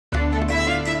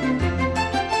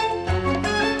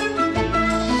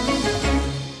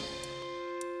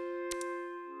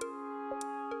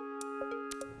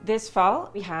This fall,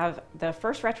 we have the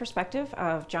first retrospective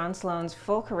of John Sloan's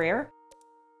full career.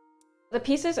 The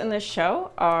pieces in this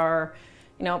show are,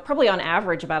 probably on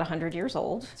average about 100 years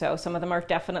old. So some of them are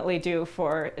definitely due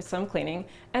for some cleaning.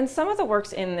 And some of the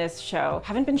works in this show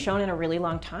haven't been shown in a really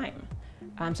long time.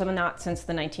 Some not since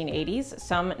the 1980s,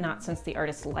 some not since the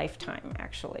artist's lifetime,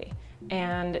 actually.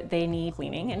 And they need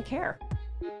cleaning and care.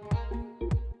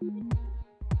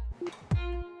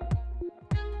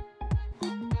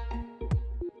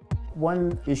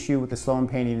 One issue with the Sloan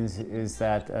paintings is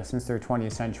that since they're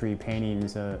 20th century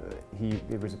paintings, there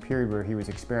was a period where he was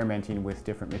experimenting with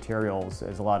different materials,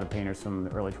 as a lot of painters from the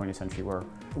early 20th century were.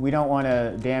 We don't want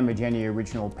to damage any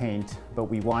original paint, but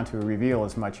we want to reveal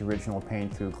as much original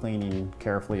paint through cleaning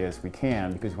carefully as we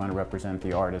can, because we want to represent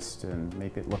the artist and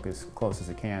make it look as close as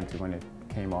it can to when it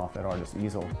came off that artist's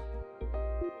easel.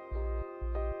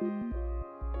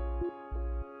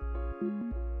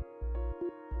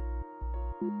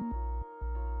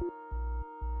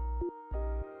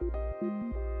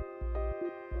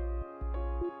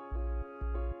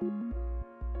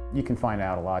 You can find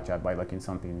out a lot by looking at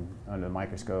something under the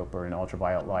microscope or in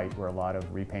ultraviolet light, where a lot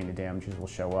of repainted damages will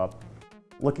show up.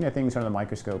 Looking at things under the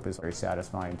microscope is very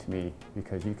satisfying to me,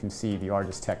 because you can see the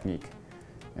artist's technique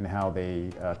and how they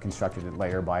constructed it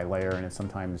layer by layer, and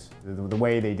sometimes the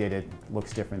way they did it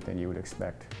looks different than you would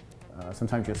expect.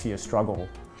 Sometimes you'll see a struggle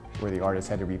where the artist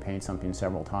had to repaint something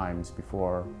several times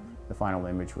before the final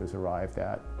image was arrived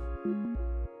at.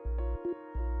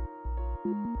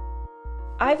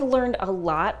 I've learned a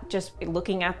lot just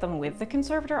looking at them with the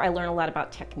conservator. I learned a lot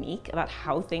about technique, about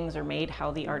how things are made,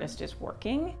 how the artist is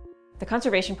working. The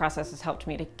conservation process has helped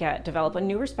me to develop a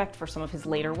new respect for some of his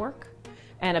later work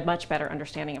and a much better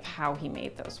understanding of how he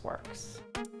made those works.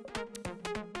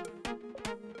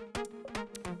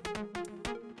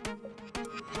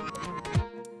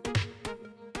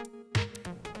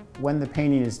 When the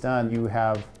painting is done, you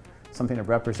have something that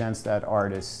represents that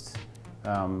artist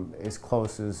as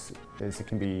close as it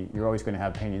can be. You're always going to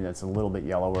have painting that's a little bit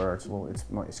yellower,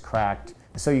 it's cracked.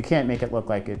 So you can't make it look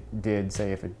like it did,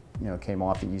 say, if it came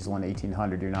off the easel in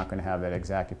 1800. You're not going to have that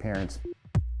exact appearance.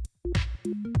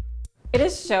 It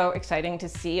is so exciting to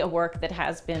see a work that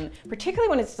has been, particularly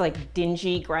when it's like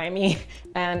dingy, grimy,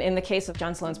 and in the case of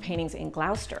John Sloan's paintings in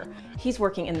Gloucester, he's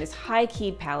working in this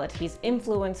high-keyed palette. He's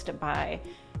influenced by,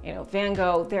 Van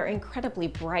Gogh. They're incredibly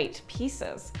bright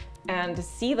pieces, and to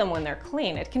see them when they're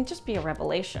clean, it can just be a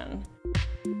revelation.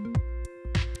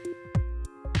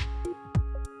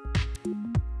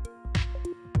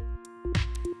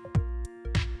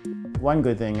 One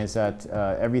good thing is that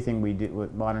everything we do,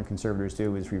 what modern conservators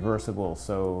do, is reversible,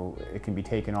 so it can be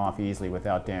taken off easily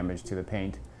without damage to the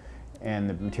paint. And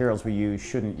the materials we use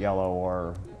shouldn't yellow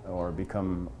or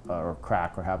become or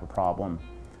crack or have a problem.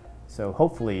 So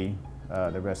hopefully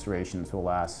the restorations will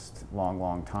last a long,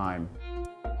 long time.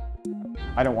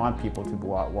 I don't want people to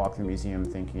walk the museum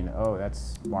thinking, oh,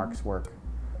 that's Mark's work.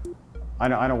 I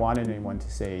don't want anyone to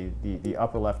say the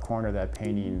upper left corner of that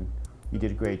painting, you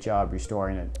did a great job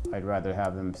restoring it. I'd rather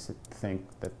have them think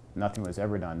that nothing was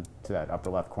ever done to that upper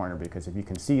left corner, because if you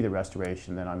can see the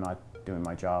restoration, then I'm not doing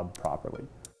my job properly.